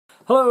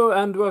Hello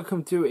and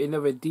welcome to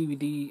another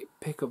DVD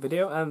pickup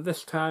video, and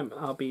this time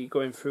I'll be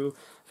going through,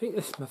 I think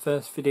this is my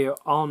first video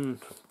on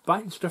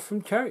buying stuff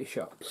from charity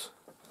shops.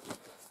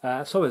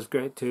 It's always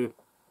great to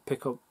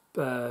pick up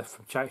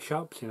from charity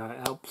shops, you know,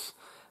 it helps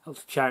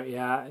charity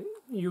out,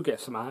 you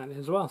get some out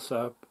as well,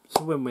 so it's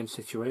a win-win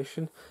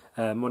situation.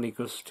 Money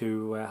goes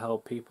to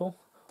help people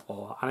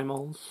or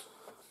animals.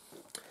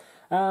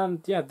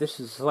 And yeah, this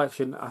is a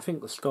selection. I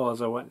think the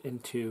stores I went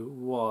into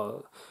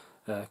were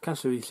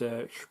Cancer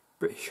Research,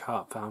 British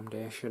Heart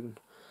Foundation,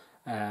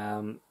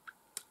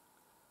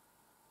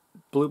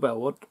 Bluebell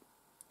Wood,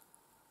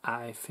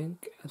 I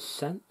think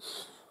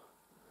Sense,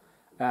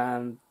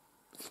 and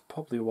there's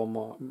probably one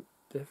more,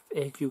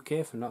 AQK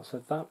if I've not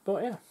said that,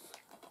 but yeah,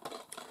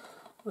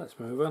 let's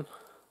move on.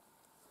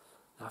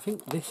 I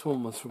think this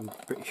one was from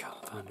British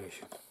Heart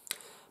Foundation,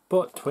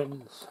 but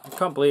Twins. I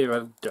can't believe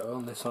I don't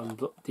own this on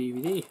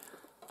DVD.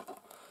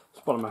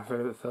 It's one of my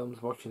favourite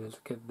films, watching as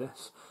a kid.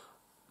 This.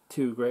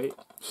 Two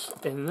greats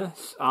in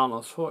this,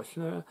 Arnold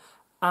Schwarzenegger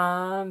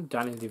and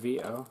Danny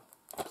DeVito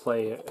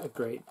play a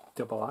great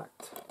double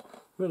act.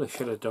 Really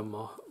should have done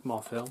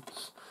more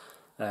films.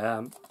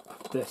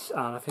 This,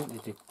 and I think they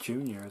did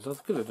Junior as well.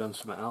 They could have done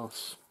something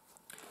else.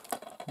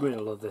 Really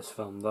love this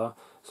film though.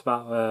 It's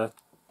about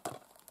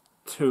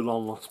two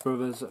long lost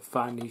brothers that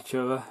find each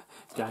other.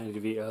 Danny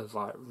DeVito's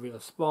like really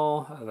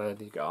small, and then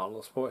you got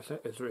Arnold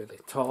Schwarzenegger who's really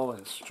tall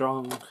and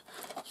strong.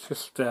 It's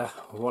just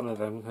one of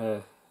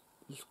them.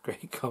 It's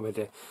great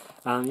comedy,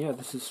 and yeah,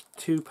 this is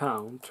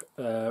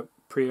 £2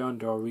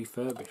 pre-owned or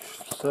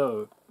refurbished,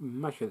 so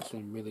imagine it's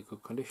in really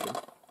good condition.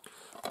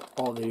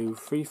 Or they do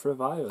free for a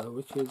viral,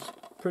 which is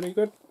pretty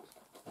good.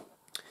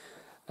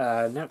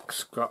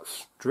 Next got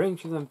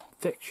Stranger Than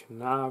Fiction.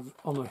 Now, I've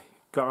only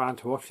got around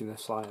to watching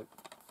this like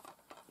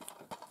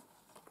a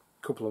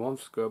couple of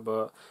months ago,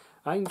 but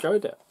I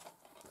enjoyed it.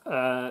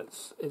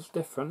 It's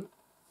different.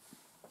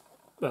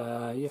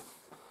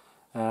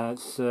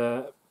 It's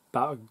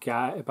about a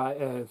guy, about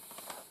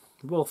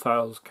Will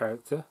Ferrell's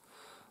character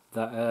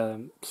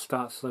that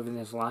starts living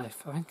his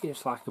life. I think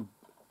it's like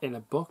in a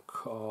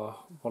book or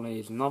one of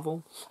his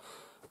novels.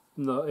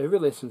 No, it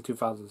released in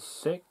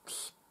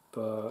 2006,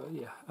 but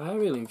yeah, I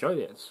really enjoyed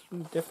it. It's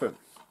different.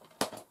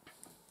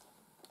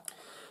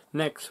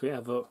 Next we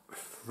have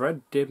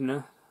Fred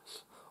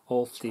Dibner's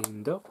All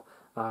Steamed Up.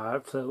 I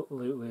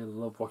absolutely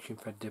love watching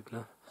Fred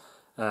Dibner.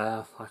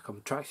 Like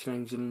on traction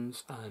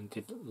engines, and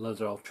did loads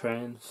of old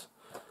trains.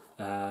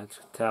 To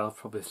tell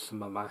probably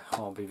some of my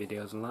hobby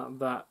videos and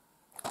that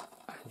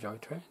I enjoy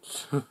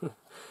trains.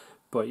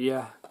 But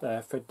yeah,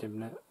 Fred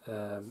Dibner,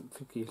 I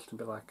think he used to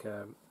be like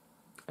a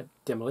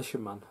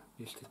demolition man.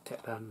 He used to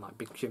take down like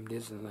big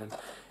chimneys and then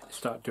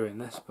start doing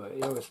this, but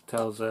he always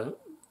tells a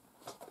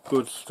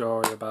good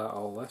story about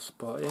all this.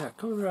 But yeah, I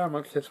can't remember how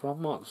much this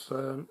one was.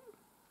 I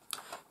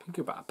think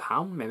about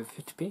 £1, maybe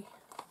 50p.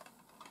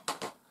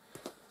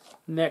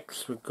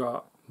 Next we've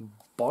got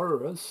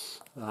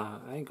Borrowers. I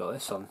ain't got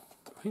this on.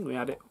 I think we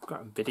had it,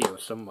 got a video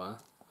somewhere,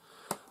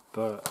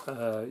 but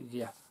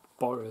yeah,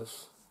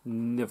 Borrowers,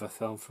 another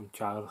film from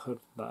childhood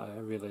that I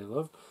really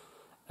loved.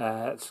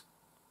 It's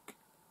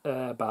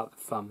about the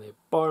family of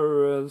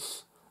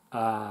borrowers.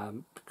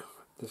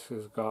 This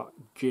has got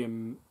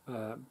Jim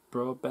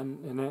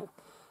Broadbent in it,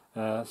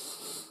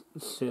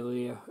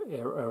 Celia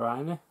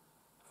Irina,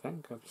 I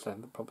think I've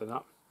said probably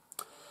that,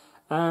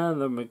 and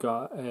then we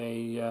got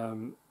a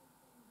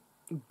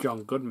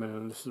John Goodman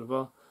in this as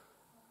well,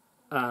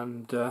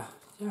 and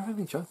yeah, I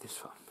really enjoyed this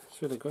film.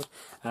 It's really good,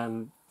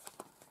 and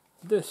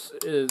this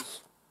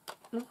is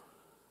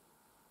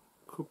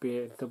could be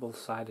a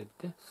double-sided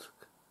disc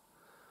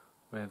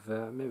with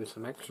maybe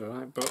some extra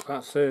on it, but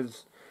that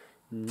says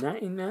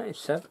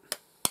 1997.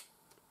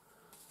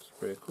 It's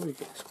pretty cool. You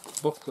get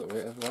this booklet with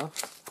it as well,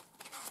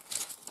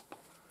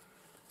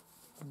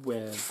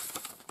 with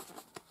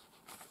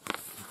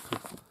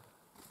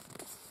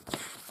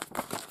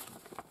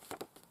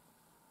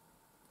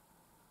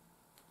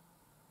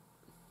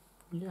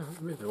yeah, I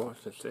haven't really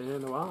watched this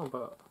in a while,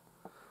 but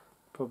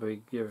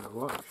probably give it a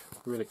watch.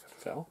 Really good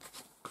film.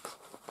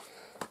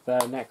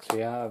 Next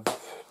we have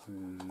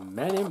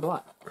Men in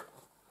Black.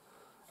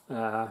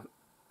 Yeah,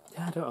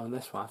 I don't own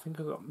this one. I think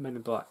I've got Men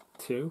in Black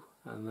 2,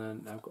 and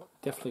then I've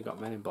definitely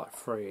got Men in Black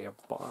 3. I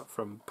bought that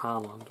from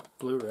Poundland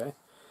Blu-ray.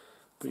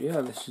 But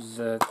yeah, this is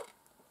a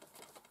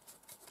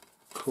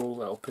cool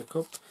little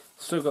pickup.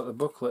 Still got the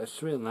booklet.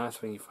 It's really nice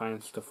when you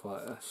find stuff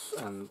like this,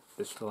 and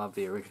they still have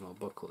the original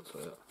booklets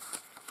with it.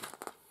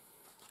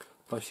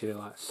 Plus you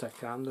like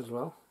second hand as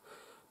well.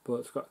 But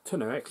it's got a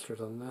ton of extras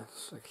on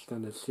this.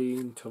 Extended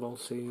scene, tunnel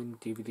scene,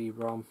 DVD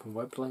ROM and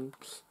web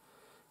links,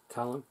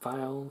 talent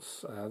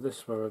files.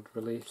 This was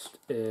released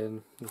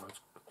in,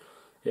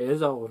 it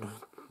is old,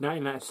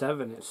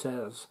 1997 it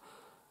says.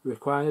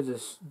 Requires a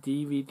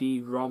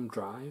DVD ROM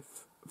drive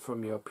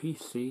from your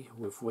PC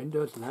with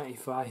Windows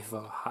 95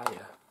 or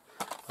higher.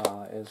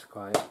 It is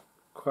quite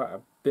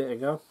a bit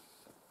ago.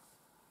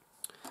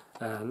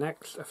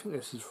 Next, I think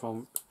this is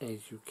from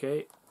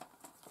AQK.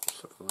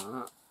 Something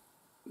like that.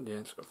 Yeah,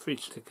 it's got 3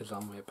 stickers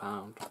on with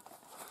 £1.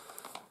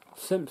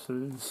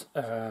 Simpsons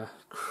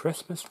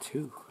Christmas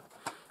 2.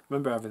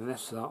 Remember having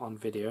this on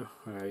video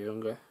when I was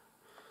younger.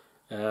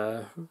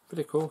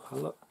 Really cool.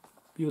 I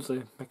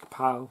usually make a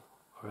pile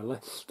or a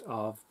list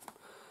of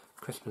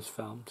Christmas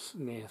films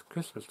near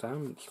Christmas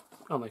time. It's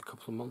only a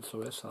couple of months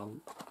away, so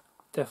I'll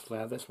definitely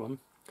have this one.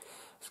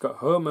 It's got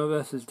Homer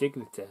vs.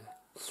 Dignity,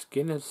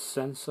 Skinner's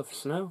Sense of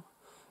Snow,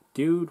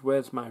 Dude,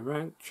 Where's My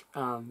Ranch,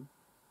 and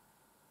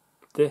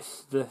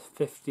this the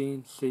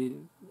 15th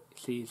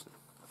season.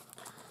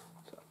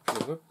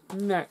 So,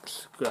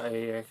 next, got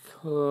a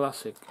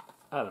classic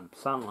Adam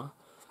Sandler.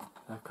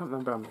 I can't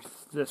remember how much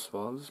this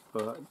was,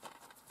 but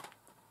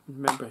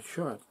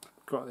sure I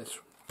got this.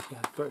 Yeah,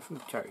 I got it from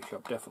the charity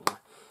shop, definitely.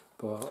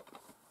 But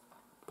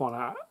one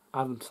of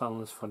Adam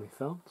Sandler's funny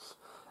films.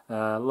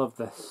 I love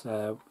this.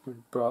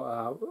 Brought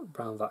out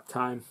around that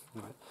time,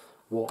 like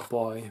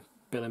Waterboy,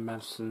 Billy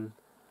Madison.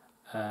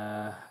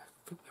 I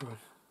think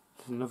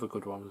there's another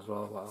good one as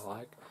well that I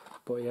like.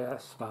 But yeah,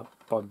 it's about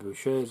Bobby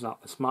Boucher. He's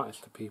not the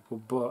smartest of people,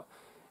 but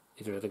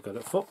he's really good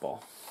at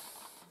football.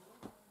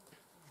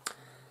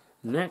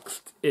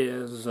 Next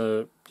is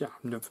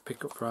another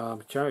pickup from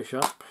a charity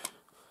shop.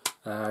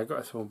 I got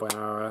this one by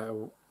I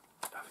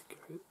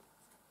think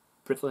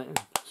Bric,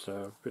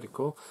 so pretty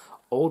cool.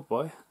 Old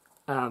Boy,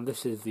 and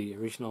this is the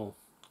original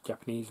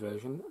Japanese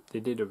version.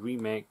 They did a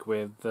remake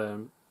with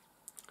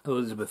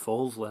Elizabeth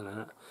Olsen in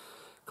it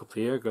a couple of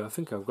years ago. I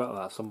think I've got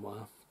that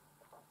somewhere.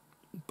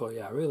 But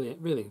yeah, I really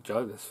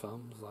enjoyed this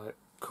film. There's like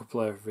a couple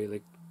of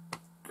really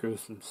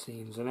gruesome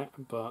scenes in it,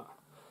 but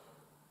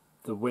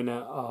the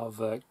winner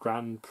of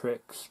Grand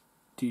Prix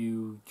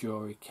du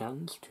Jury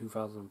Cannes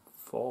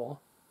 2004.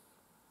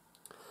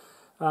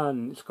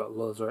 And it's got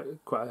loads of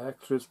quite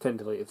extras, 10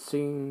 deleted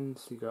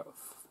scenes. You got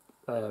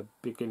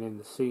beginning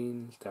the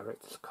scenes,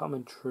 director's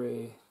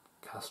commentary,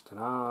 cast and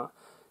art,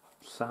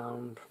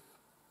 sound.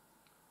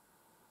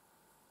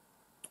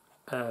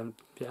 Yeah,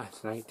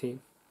 it's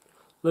 19.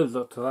 Lives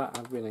up to that.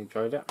 I really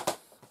enjoyed it.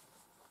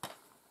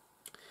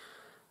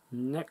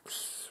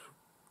 Next,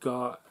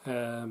 got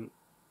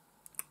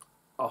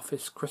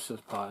Office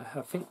Christmas Party. I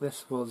think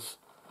this was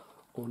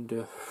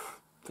under. I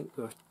think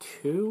there were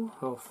 2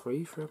 or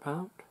 3 for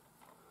 £1.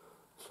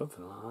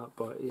 Something like that,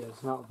 but yeah,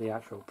 it's not the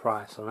actual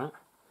price on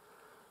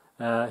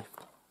it.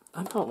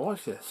 I've not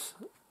watched this.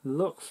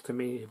 Looks to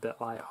me a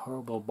bit like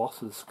Horrible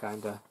Bosses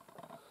kind of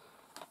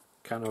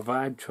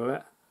vibe to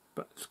it.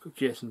 But it's got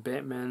Jason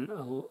Bateman,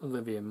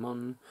 Olivia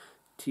Munn,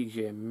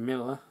 T.J.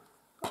 Miller.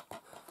 I've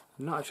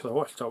not actually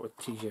watched out with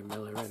T.J.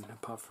 Miller in,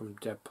 apart from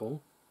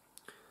Deadpool.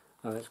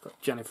 And it's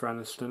got Jennifer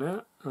Aniston in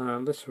it.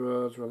 And this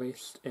was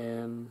released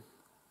in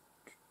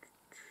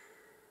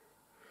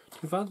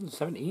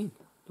 2017.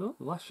 Oh,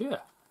 last year.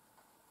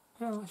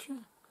 Yeah, last year.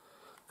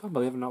 Can't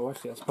believe I've not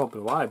watched it. That's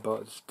probably why,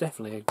 but it's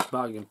definitely a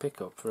bargain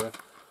pickup for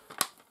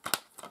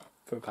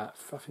about,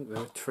 I think they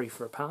were 3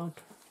 for £1.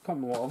 Can't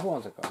remember what other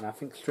ones I got. And I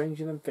think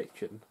Stranger Than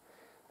Fiction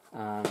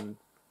and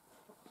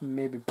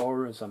maybe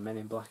Borrowers or Men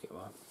in Black it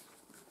was.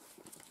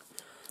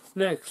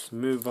 Next,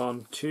 move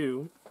on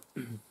to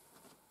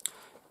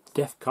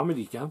Def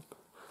Comedy Jam.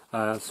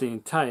 It's the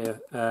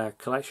entire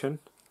collection.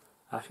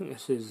 I think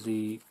this is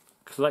the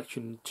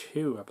collection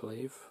 2, I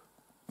believe.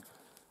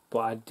 But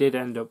I did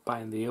end up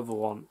buying the other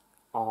one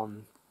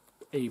on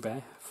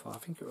eBay for, I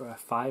think it was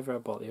a £5. I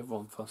bought the other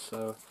one for,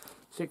 so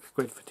 £6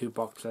 for 2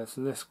 box sets.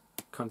 And this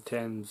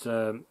contains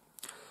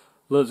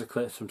loads of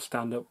clips from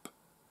stand-up.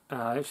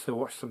 I actually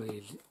watched some of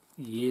these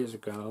years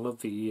ago, and I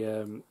love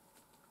the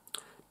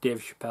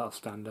Dave Chappelle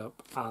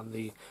stand-up, and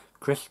the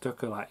Chris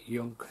Tucker, like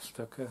young Chris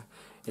Tucker,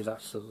 is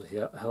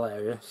absolutely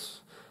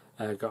hilarious.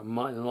 Got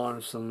Martin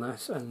Lawrence on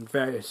this, and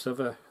various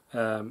other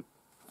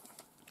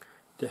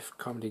Def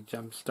Comedy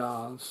Jam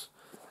stars,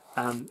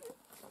 and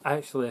I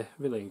actually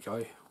really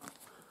enjoy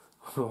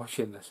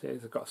watching this.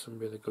 It's got some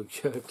really good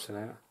jokes in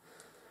it.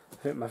 I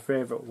think my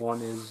favourite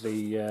one is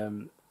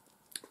the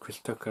Chris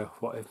Tucker,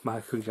 what if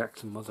Michael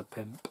Jackson was a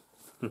pimp?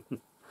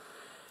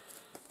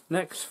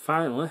 Next,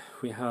 finally,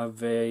 we have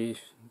the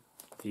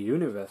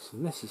Universe,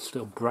 and this is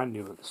still brand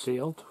new and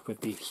sealed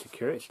with the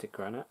security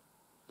sticker on it.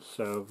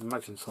 So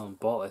imagine someone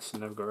bought this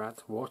and never got around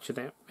to watching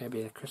it.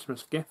 Maybe a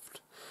Christmas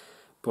gift.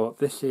 But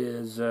this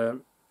is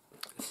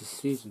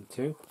season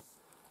 2.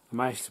 I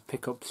managed to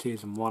pick up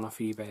season 1 off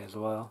eBay as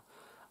well.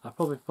 I'll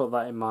probably put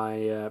that in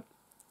my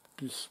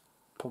just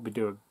probably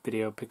do a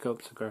video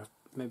pickup, so go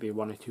maybe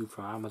 1 or 2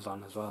 from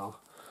Amazon as well.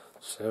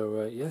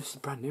 So yeah, this is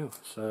brand new.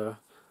 So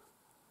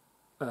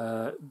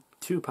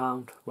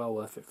 £2, well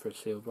worth it for a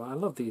sealed one. I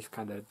love these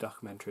kind of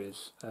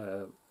documentaries.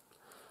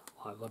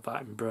 I love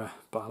that in Bric,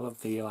 but I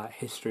love the like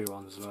history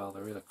ones as well.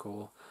 They're really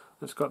cool.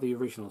 It's got the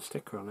original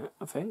sticker on it,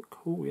 I think.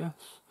 Oh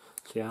yes.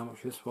 See how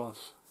much this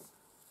was.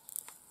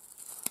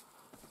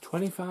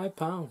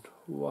 £25.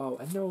 Wow,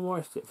 I never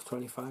watched it for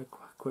 25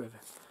 quid.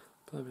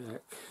 Bloody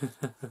heck.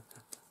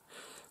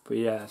 But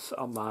yes,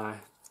 on my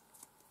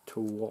to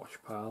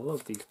watch pile. I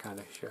love these kind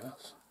of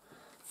shows.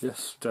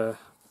 Just you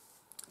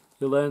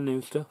learn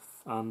new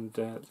stuff, and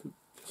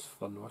just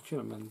fun watching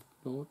them.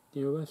 And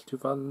Universe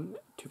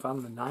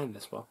 2009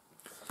 this one.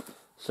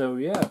 So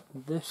yeah,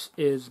 this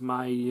is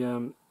my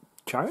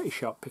charity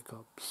shop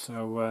pickup.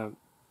 So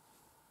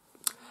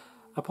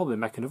I'll probably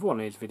make another one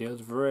of these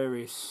videos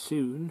very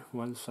soon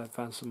once I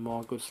find some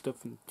more good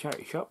stuff in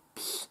charity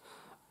shops.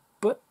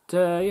 But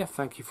yeah,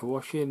 thank you for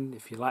watching.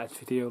 If you like this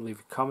video,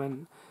 leave a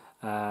comment.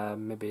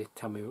 Maybe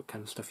tell me what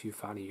kind of stuff you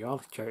found in your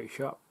charity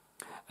shop.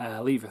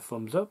 Leave a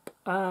thumbs up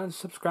and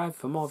subscribe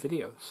for more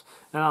videos.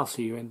 And I'll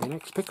see you in the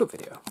next pickup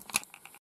video.